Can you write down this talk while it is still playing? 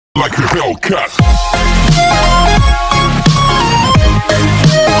like a Hellcat.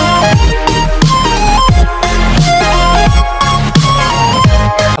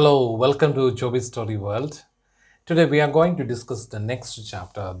 Hello, welcome to JobysStoryWorld. Today we are going to discuss the next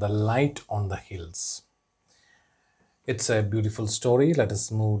chapter, The Light on the Hills. It's a beautiful story. Let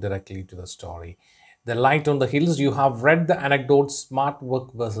us move directly to the story. The Light on the Hills. You have read the anecdote smart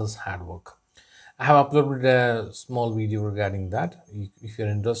work versus hard work. I have uploaded a small video regarding that. If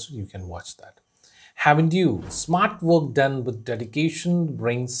you're interested, you can watch that. Haven't you? Smart work done with dedication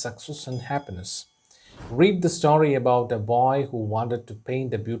brings success and happiness. Read the story about a boy who wanted to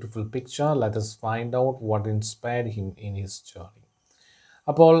paint a beautiful picture. Let us find out what inspired him in his journey.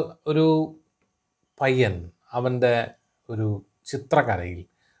 അപ്പോൾ ഒരു പയ്യൻ അവൻ്റെ ഒരു ചിത്രകലയിൽ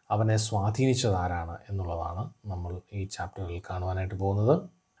അവനെ സ്വാധീനിച്ചത് ആരാണ് എന്നുള്ളതാണ് നമ്മൾ ഈ ചാപ്റ്ററിൽ കാണുവാനായിട്ട് പോകുന്നത്.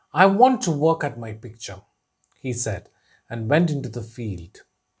 I want to work at my picture, he said, and went into the field.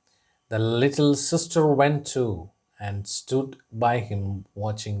 The little sister went too and stood by him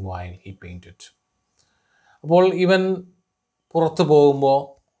watching while he painted. അപ്പോൾ ഇവൻ പുറത്ത് പോകുമ്പോൾ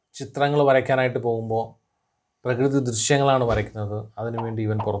ചിത്രങ്ങൾ വരയ്ക്കാനായിട്ട് പോകുമ്പോൾ പ്രകൃതി ദൃശ്യങ്ങളാണ് വരയ്ക്കുന്നത്. അതിനുവേണ്ടി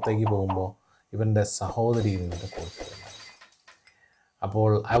ഇവൻ പുറത്തേക്ക് പോകുമ്പോൾ ഇവൻ്റെ സഹോദരി ഇവൻ്റെ കൂടെ. അപ്പോൾ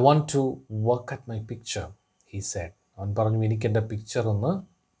I want to work at my picture, he said. അവൻ പറഞ്ഞു എനിക്കെൻ്റെ പിക്ചർ ഒന്ന്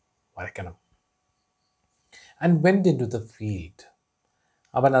വരയ്ക്കണം. And went into the field.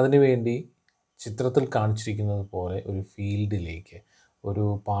 അവൻ അതിനുവേണ്ടി ചിത്രത്തിൽ കാണിച്ചിരിക്കുന്നത് പോലെ ഒരു ഫീൽഡിലേക്ക്, ഒരു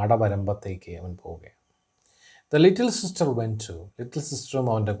പാടവരമ്പത്തേക്ക് അവൻ പോവുകയാണ്. The little sister went too. Little sister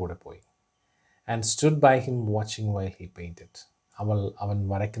അവൻ്റെ കൂടെ പോയി. And stood by him watching while he painted. അവൻ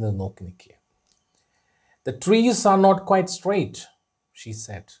വരയ്ക്കുന്നത് നോക്കി നിൽക്കുക. The trees are not quite straight, she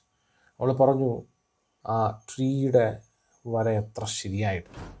said. അവൾ പറഞ്ഞു ആ ട്രീയുടെ വര എത്ര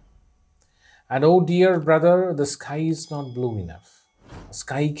ശരിയായിട്ട്. And oh dear brother, the sky is not blue enough.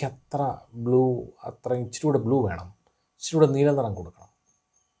 സ്കൈക്ക് അത്ര ഇച്ചിരി കൂടെ ബ്ലൂ വേണം, ഇച്ചിരി കൂടെ നീല നിറം കൊടുക്കണം.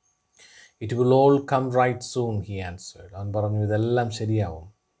 It will all come right soon, he answered. അവൻ പറഞ്ഞു ഇതെല്ലാം ശരിയാവും.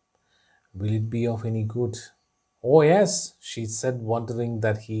 Will it be of any good? Oh yes, she said, wondering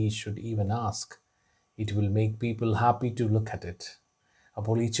that he should even ask. It will make people happy to look at it.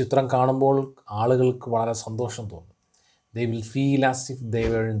 അപ്പോൾ ഈ ചിത്രം കാണുമ്പോൾ ആളുകൾക്ക് വളരെ സന്തോഷം തോന്നും. They will feel as if they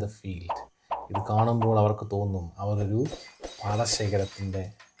were in the field. ഇത് കാണുമ്പോൾ അവർക്ക് തോന്നും അവരൊരു പാടശേഖരത്തിൻ്റെ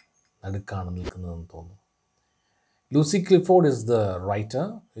നടുക്കാണ് നിൽക്കുന്നതെന്ന് തോന്നും. Lucy Clifford is the writer.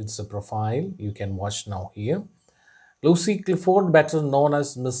 It's a profile you can watch now here. Lucy Clifford, better known as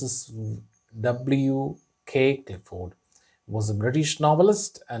Mrs. W.K. Clifford, was a British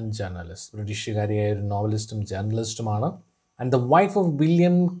novelist and journalist. ബ്രിട്ടീഷുകാരിയായ ഒരു നോവലിസ്റ്റും ജേർണലിസ്റ്റുമാണ്. And the wife of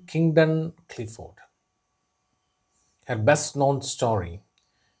William Kingdon Clifford. Her best known story,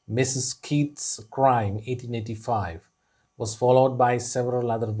 Mrs. Keith's Crime, 1885, was followed by several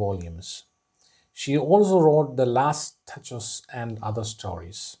other volumes. She also wrote The Last Touches and Other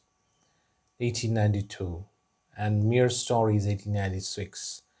Stories, 1892, and Mere Stories, 1896,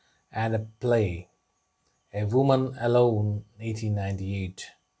 and a play, A Woman Alone, 1898.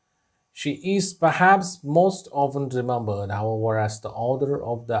 She is perhaps most often remembered, however, as the author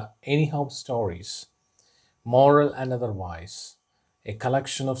of the Anyhow Stories, Moral and Otherwise, a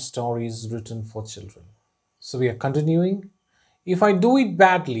collection of stories written for children. So we are continuing. If I do it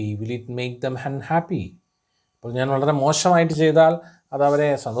badly, will it make them unhappy? അപ്പോൾ ഞാൻ വളരെ മോശമായിട്ട് ചെയ്താൽ അത് അവരെ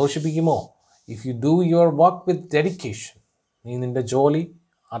സന്തോഷിപ്പിക്കുമോ? If you do your work with dedication, നീ നിൻ്റെ ജോലി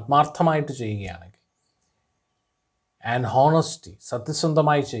ആത്മാർത്ഥമായിട്ട് ചെയ്യുകയാണെങ്കിൽ, and honesty,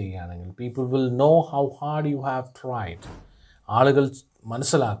 സത്യസന്ധമായി ചെയ്യുകയാണെങ്കിൽ, people will know how hard you have tried. ആളുകൾ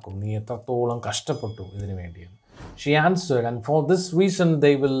മനസ്സിലാക്കും നീ എത്രത്തോളം കഷ്ടപ്പെട്ടു ഇതിനു വേണ്ടിയാണ്. She answered, and for this reason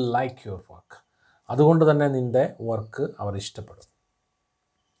they will like your work. അതുകൊണ്ട് തന്നെ നിൻ്റെ വർക്ക് അവർ ഇഷ്ടപ്പെടും.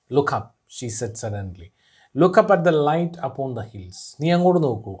 Look up, she said suddenly. Look up at the light upon the hills. നീ അങ്ങോട്ട്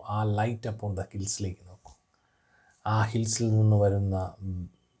നോക്കൂ, ആ ലൈറ്റ് upon the hillsലേക്ക് നോക്കൂ, ആ ഹിൽസിൽ നിന്ന് വരുന്ന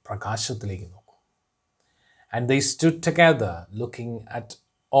പ്രകാശത്തിലേക്ക് നോക്കൂ. And they stood together looking at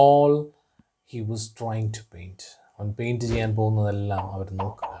all he was trying to paint. അവൻ പെയിൻറ്റ് ചെയ്യാൻ പോകുന്നതെല്ലാം അവർ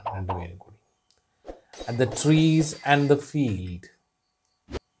നോക്കുകയാണ് രണ്ടുപേരും കൂടി. At the trees and the field,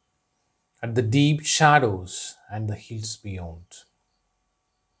 at the deep shadows and the hills beyond,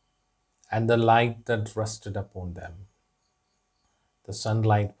 and the light that rested upon them. The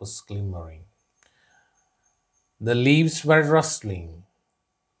sunlight was glimmering. The leaves were rustling.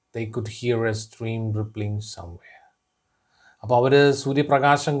 They could hear a stream rippling somewhere. അപ്പോൾ അവർ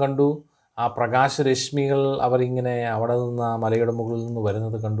സൂര്യപ്രകാശം കണ്ടു. ആ പ്രകാശരശ്മികൾ അവരിങ്ങനെ അവിടെ നിന്ന് മലയുടെ മുകളിൽ നിന്ന്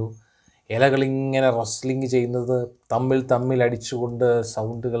വരുന്നത് കണ്ടു. ഇലകളിങ്ങനെ റസ്ലിങ് ചെയ്യുന്നത്, തമ്മിൽ അടിച്ചുകൊണ്ട്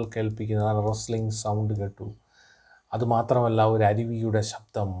സൗണ്ടുകൾ കേൾപ്പിക്കുന്നത്, ആ റസ്ലിങ് സൗണ്ട് കേട്ടു. അതുമാത്രമല്ല ഒരു അരുവിയുടെ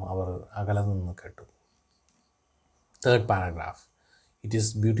ശബ്ദം അവർ അകലെ നിന്ന് കേട്ടു. Third paragraph. It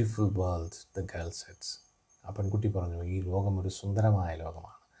is beautiful world, the girl സെഡ്സ്. ആ പെൺകുട്ടി പറഞ്ഞു, ഈ ലോകം ഒരു സുന്ദരമായ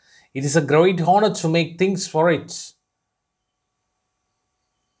ലോകമാണ്. It is A great honour to make things for it.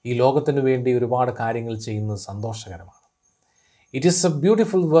 ഈ ലോകത്തിന് വേണ്ടി ഒരുപാട് കാര്യങ്ങൾ ചെയ്യുന്നത് സന്തോഷകരമാണ്. It is A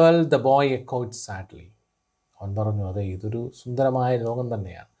beautiful world, the boy എക്കോയ്ഡ് sadly. അവൻ പറഞ്ഞു, അതെ, ഇതൊരു സുന്ദരമായ ലോകം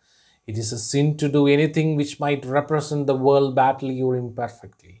തന്നെയാണ്. It is A sin to do anything which might represent the world badly or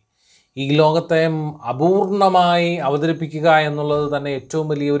imperfectly. ഈ ലോകത്തെ അപൂർണമായി അവതരിപ്പിക്കുക എന്നുള്ളത് തന്നെ ഏറ്റവും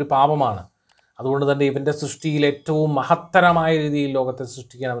വലിയ ഒരു പാപമാണ്. അതുകൊണ്ട് തന്നെ ഇവൻ്റെ സൃഷ്ടിയിൽ ഏറ്റവും മഹത്തരമായ രീതിയിൽ ലോകത്തെ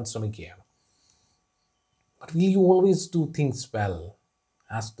സൃഷ്ടിക്കാൻ അവൻ ശ്രമിക്കുകയാണ്. But will you always do things well?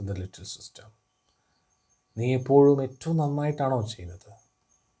 Asked the little sister. നീ എപ്പോഴും ഏറ്റവും നന്നായിട്ടാണോ ചെയ്യുന്നത്?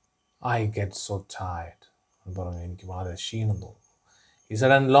 I get so tired. എന്ന് പറഞ്ഞു, എനിക്ക് വളരെ ക്ഷീണം തോന്നുന്നു. He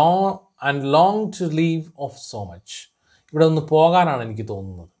said, and long to leave off so much. ഇവിടെ ഒന്ന് പോകാനാണ് എനിക്ക്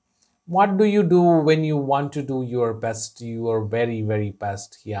തോന്നുന്നത്. What do you do when you want to do your best, your very, very best?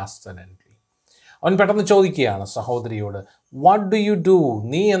 He asked suddenly. അവൻ പെട്ടെന്ന് ചോദിക്കുകയാണ് സഹോദരിയോട്, what do you do?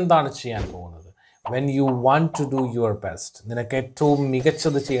 നീ എന്താണ് ചെയ്യാൻ പോകുന്നത്? When you want to do your best. നിനക്ക് ഏറ്റവും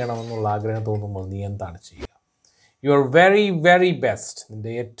മികച്ചത് ചെയ്യണമെന്നുള്ള ആഗ്രഹം തോന്നുമ്പോൾ നീ എന്താണ് ചെയ്യുക? Your very, very best.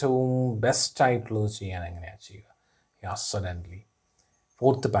 നിൻ്റെ ഏറ്റവും ബെസ്റ്റ് ആയിട്ടുള്ളത് ചെയ്യാൻ എങ്ങനെയാണ് ചെയ്യുക? He asked suddenly.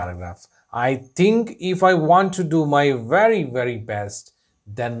 Fourth paragraph. I think if I want to do my very, very best,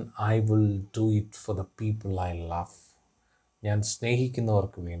 then I will do it for the people I love. ഞാൻ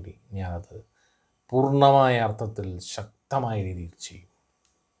സ്നേഹിക്കുന്നവർക്ക് വേണ്ടി ഞാനത് പൂർണ്ണമായ അർത്ഥത്തിൽ ശക്തമായ രീതിയിൽ ചെയ്യും.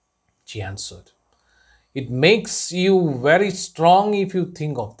 She answered. It makes you very strong if you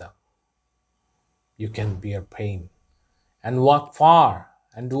think of them. You can bear pain and walk far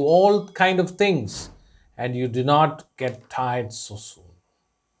and do all kind of things, and you do not get tired so soon.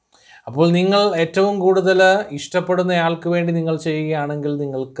 അപ്പോൾ നിങ്ങൾ ഏറ്റവും കൂടുതൽ ഇഷ്ടപ്പെടുന്ന ആൾക്ക് വേണ്ടി നിങ്ങൾ ചെയ്യുകയാണെങ്കിൽ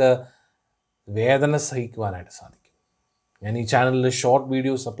നിങ്ങൾക്ക് വേദന സഹിക്കുവാനായിട്ട് സാധിക്കും. ഞാൻ ഈ ചാനലിൽ ഷോർട്ട്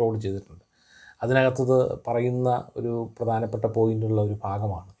വീഡിയോസ് അപ്ലോഡ് ചെയ്തിട്ടുണ്ട്. അതിനകത്തത് പറയുന്ന ഒരു പ്രധാനപ്പെട്ട പോയിൻ്റുള്ള ഒരു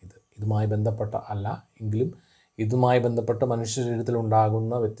ഭാഗമാണ് ഇത്. ഇതുമായി ബന്ധപ്പെട്ട അല്ല എങ്കിലും ഇതുമായി ബന്ധപ്പെട്ട മനുഷ്യ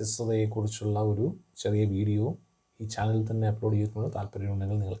ശരീരത്തിലുണ്ടാകുന്ന വ്യത്യസ്തതയെക്കുറിച്ചുള്ള ഒരു ചെറിയ വീഡിയോ ഈ ചാനലിൽ തന്നെ അപ്ലോഡ് ചെയ്തിട്ടുണ്ട്.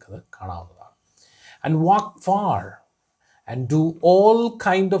 താല്പര്യമുണ്ടെങ്കിൽ നിങ്ങൾക്കത് കാണാവുന്നതാണ്. And walk far and do all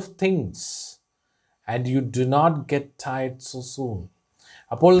kind of things, and you do not get tired so soon.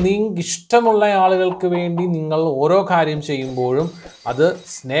 അപ്പോൾ നിങ്ങൾക്ക് ഇഷ്ടമുള്ള ആളുകൾക്ക് വേണ്ടി നിങ്ങൾ ഓരോ കാര്യം ചെയ്യുമ്പോഴും അത്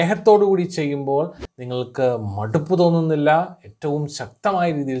സ്നേഹത്തോടു കൂടി ചെയ്യുമ്പോൾ നിങ്ങൾക്ക് മടുപ്പ് തോന്നുന്നില്ല, ഏറ്റവും ശക്തമായ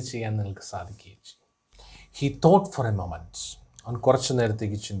രീതിയിൽ ചെയ്യാൻ നിങ്ങൾക്ക് സാധിക്കുകയും ചെയ്യും. He thought for a moment. അവൻ കുറച്ചു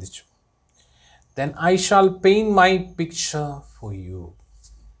നേരത്തേക്ക് ചിന്തിച്ചു. Then I shall paint my picture for you.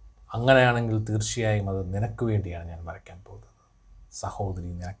 അങ്ങനെയാണെങ്കിൽ തീർച്ചയായും അത് നിനക്ക് വേണ്ടിയാണ് ഞാൻ വരയ്ക്കാൻ പോകുന്നത്, സഹോദരി,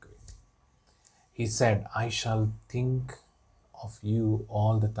 നിനക്ക് വേണ്ടി. He said, I shall think of you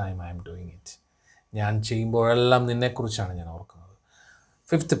all the time I am doing it. ഞാൻ ചെയ്യുമ്പോഴെല്ലാം നിന്നെക്കുറിച്ചാണ് ഞാൻ ഓർക്കുന്നത്.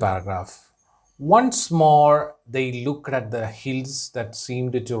 Fifth paragraph. Once more they looked at the hills that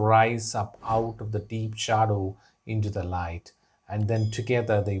seemed to rise up out of the deep shadow into the light, and then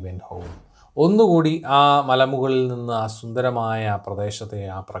together they went home. ഒന്നുകൂടി ആ മലമുകളിൽ നിന്ന് ആ സുന്ദരമായ ആ പ്രദേശത്തെ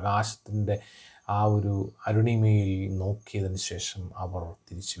ആ പ്രകാശത്തിൻ്റെ ആ ഒരു അരുണിമയിൽ നോക്കിയതിന് ശേഷം അവർ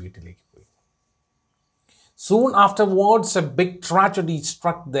തിരിച്ച് വീട്ടിലേക്ക് പോയി. Soon afterwards a big tragedy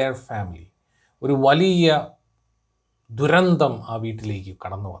struck their family. ഒരു വലിയ ദുരന്തം ആ വീട്ടിലേക്ക്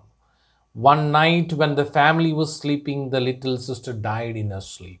കടന്നു വന്നു. One night when the family was sleeping, the little sister died in her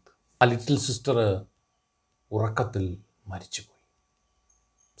sleep. ആ ലിറ്റിൽ സിസ്റ്റർ ഉറക്കത്തിൽ മരിച്ചുപോയി.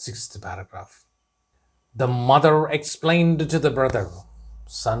 Sixth paragraph. The mother explained to the brother,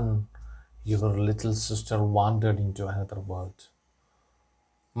 Son, your little sister wandered into another world.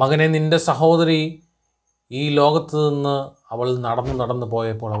 മകനെ, നിന്റെ സഹോദരി ഈ ലോകത്ത് നിന്ന് അവൾ നടന്നു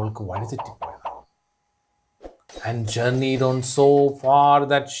പോയപ്പോൾ അവൾക്ക് വഴിതെറ്റിപ്പോയതാണ്. And journeyed on so far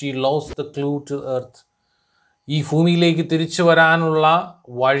that she lost the clue to earth. ഈ ഭൂമിയിലേക്ക് തിരിച്ചു വരാനുള്ള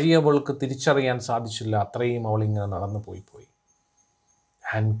വഴി അവൾക്ക് തിരിച്ചറിയാൻ സാധിച്ചില്ല. അത്രയും അവൾ ഇങ്ങനെ നടന്നു പോയി.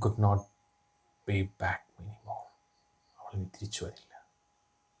 And could not pay back anymore. അവൾ ഇനി തിരിച്ചു വരില്ല.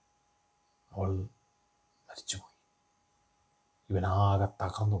 അവൾ മരിച്ചുപോയി. ഇവനാകെ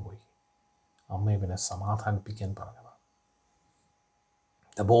തകർന്നുപോയി. അമ്മ ഇവനെ സമാധാനിപ്പിക്കാൻ പറഞ്ഞതാണ്.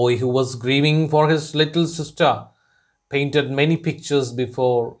 The boy who was grieving for his little sister painted many pictures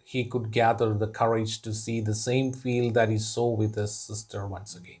before he could gather the courage to see the same field that he saw with his sister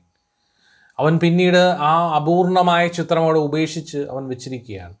once again. അവൻ പിന്നീട് ആ അപൂർണമായ ചിത്രം അവിടെ ഉപേക്ഷിച്ച് അവൻ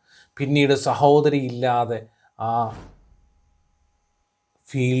വെച്ചിരിക്കുകയാണ്. പിന്നീട് സഹോദരി ഇല്ലാതെ ആ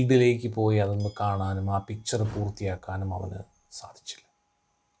ഫീൽഡിലേക്ക് പോയി അതൊന്ന് കാണാനും ആ പിക്ചർ പൂർത്തിയാക്കാനും അവന് സാധിച്ചില്ല.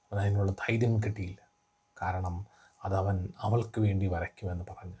 അവനതിനുള്ള ധൈര്യം കിട്ടിയില്ല. കാരണം അതവൻ അവൾക്ക് വേണ്ടി വരയ്ക്കുമെന്ന്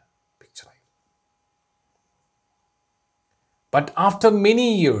പറഞ്ഞ പിക്ചറായി. But after many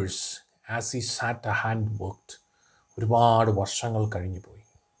years, as he sat and worked, ഒരുപാട് വർഷങ്ങൾ കഴിഞ്ഞു പോയി.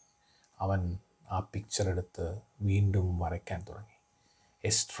 അവൻ ആ പിക്ചർ എടുത്ത് വീണ്ടും വരയ്ക്കാൻ തുടങ്ങി.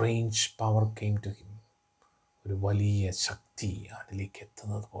 A strange power came to him. ഒരു വലിയ ശക്തി അതിലേക്ക്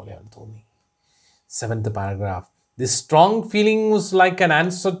എത്തുന്നത് പോലെ അവൻ തോന്നി. 7th paragraph. This strong feeling was like an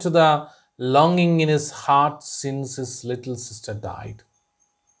answer to the longing in his heart since his little sister died.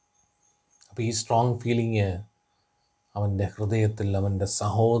 അപ്പോൾ ഈ സ്ട്രോങ് ഫീലിംഗ് അവൻ്റെ ഹൃദയത്തിൽ അവൻ്റെ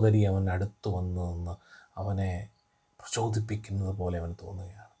സഹോദരി അവൻ അടുത്ത് വന്നു നിന്ന് അവനെ പ്രചോദിപ്പിക്കുന്നത് പോലെ അവൻ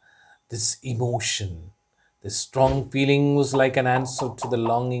തോന്നുകയാണ്. This emotion, this strong feeling was like an answer to the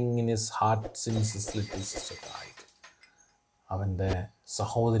longing in his heart since his little sister died. അവൻ്റെ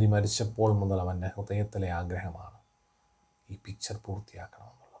സഹോദരി മരിച്ചപ്പോൾ മുതൽ അവൻ്റെ ഹൃദയത്തിലെ ആഗ്രഹമാണ് ഈ picture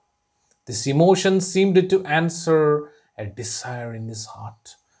പൂർത്തിയാക്കണമെന്നുള്ളത്. This emotion seemed to answer a desire in his heart.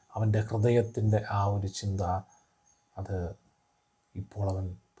 അവൻ്റെ ഹൃദയത്തിൻ്റെ ആ ഒരു ചിന്ത അത് ഇപ്പോൾ അവൻ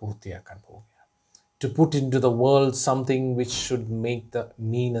പൂർത്തിയാക്കാൻ പോവുകയാണ്. To put into the world something which should make the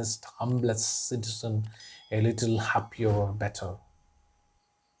meanest, humblest citizen a little happier or better.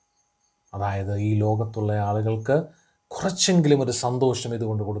 അതായത് ഈ ലോകത്തുള്ള ആളുകൾക്ക് കുറച്ചെങ്കിലും ഒരു സന്തോഷം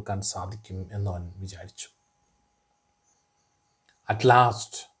ഇതുകൊണ്ട് കൊടുക്കാൻ സാധിക്കും എന്നവൻ വിചാരിച്ചു. At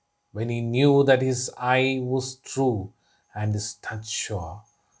last, when he knew that his eye was true and his touch sure,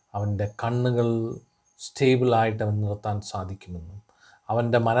 അവൻ്റെ കണ്ണുകൾ സ്റ്റേബിളായിട്ട് അവൻ നിർത്താൻ സാധിക്കുമെന്നും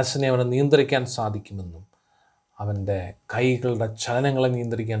അവൻ്റെ മനസ്സിനെ അവനെ നിയന്ത്രിക്കാൻ സാധിക്കുമെന്നും അവൻ്റെ കൈകളുടെ ചലനങ്ങളെ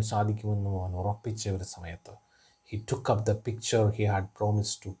നിയന്ത്രിക്കാൻ സാധിക്കുമെന്നും അവൻ ഉറപ്പിച്ച ഒരു സമയത്ത് he took up the picture he had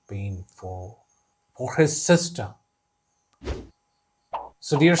promised to paint for his sister.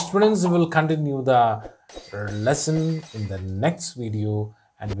 So dear students, we will continue the lesson in the next video,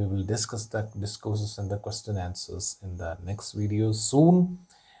 and we will discuss the discourses and the question answers in the next video soon.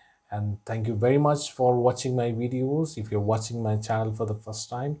 And thank you very much for watching my videos. If you're watching my channel for the first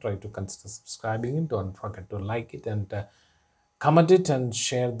time, try to consider subscribing it. Don't forget to like it and comment it and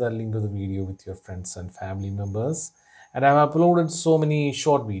share the link to the video with your friends and family members. And I've uploaded so many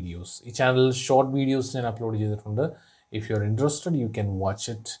short videos. Each channel short videos I upload cheyidittunde. If you're interested, you can watch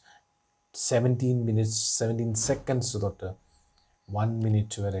it 17 minutes, 17 seconds തൊട്ട് 1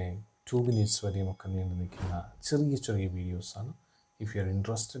 minute വരെ 2 minutes വരെയും ഒക്കെ നീണ്ടു നിൽക്കുന്ന ചെറിയ ചെറിയ വീഡിയോസാണ്. If you're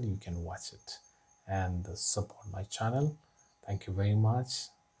interested, you can watch it and support my channel. Thank you very much.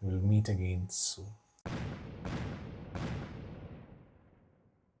 We'll meet again soon.